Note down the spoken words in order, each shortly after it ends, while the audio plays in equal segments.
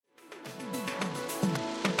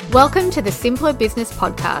Welcome to the Simpler Business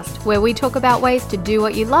Podcast, where we talk about ways to do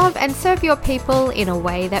what you love and serve your people in a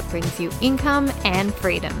way that brings you income and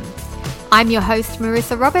freedom. I'm your host,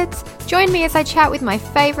 Marissa Roberts. Join me as I chat with my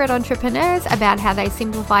favorite entrepreneurs about how they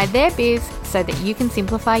simplify their biz so that you can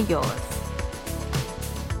simplify yours.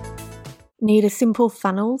 Need a simple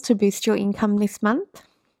funnel to boost your income this month?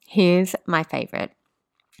 Here's my favorite.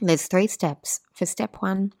 There's 3 steps. For step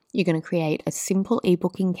 1, you're going to create a simple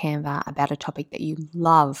ebook in Canva about a topic that you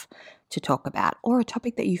love to talk about or a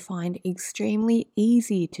topic that you find extremely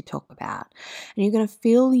easy to talk about. And you're going to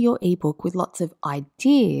fill your ebook with lots of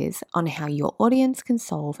ideas on how your audience can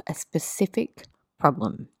solve a specific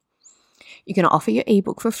problem. You're going to offer your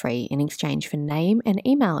ebook for free in exchange for name and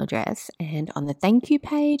email address. And on the thank you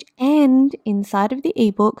page and inside of the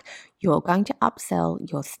ebook, you're going to upsell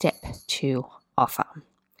your step 2 offer.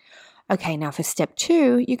 Okay, now for step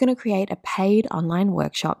 2, you're going to create a paid online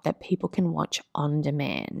workshop that people can watch on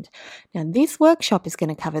demand. Now, this workshop is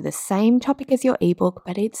going to cover the same topic as your ebook,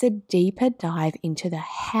 but it's a deeper dive into the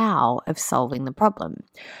how of solving the problem.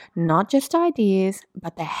 Not just ideas,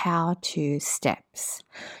 but the how-to steps.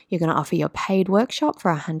 You're going to offer your paid workshop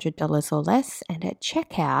for $100 or less, and at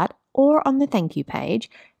checkout or on the thank you page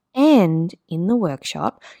and in the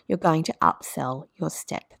workshop, you're going to upsell your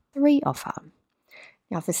step 3 offer.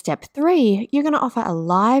 Now for step 3, you're going to offer a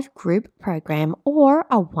live group program or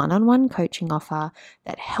a one-on-one coaching offer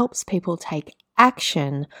that helps people take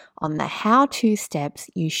action on the how-to steps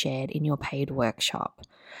you shared in your paid workshop.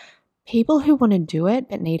 People who want to do it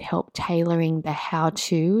but need help tailoring the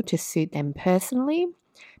how-to suit them personally,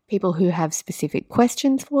 people who have specific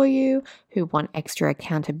questions for you, who want extra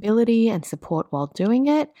accountability and support while doing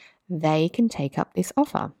it, they can take up this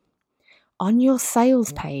offer. On your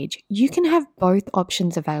sales page, you can have both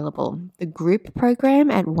options available, the group program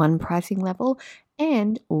at one pricing level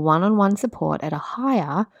and one-on-one support at a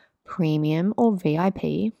higher premium or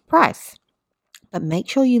VIP price. But make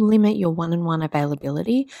sure you limit your one-on-one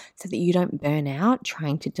availability so that you don't burn out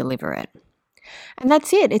trying to deliver it. And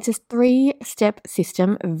that's it. It's a 3-step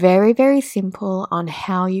system, very, very simple on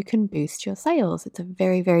how you can boost your sales. It's a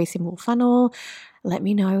very, very simple funnel. Let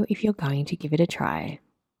me know if you're going to give it a try.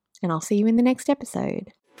 And I'll see you in the next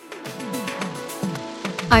episode.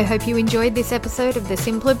 I hope you enjoyed this episode of the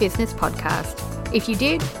Simpler Business Podcast. If you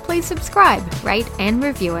did, please subscribe, rate, and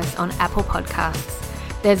review us on Apple Podcasts.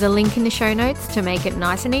 There's a link in the show notes to make it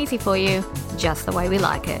nice and easy for you, just the way we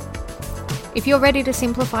like it. If you're ready to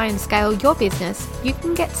simplify and scale your business, you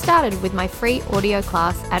can get started with my free audio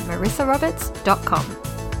class at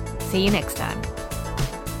marissaroberts.com. See you next time.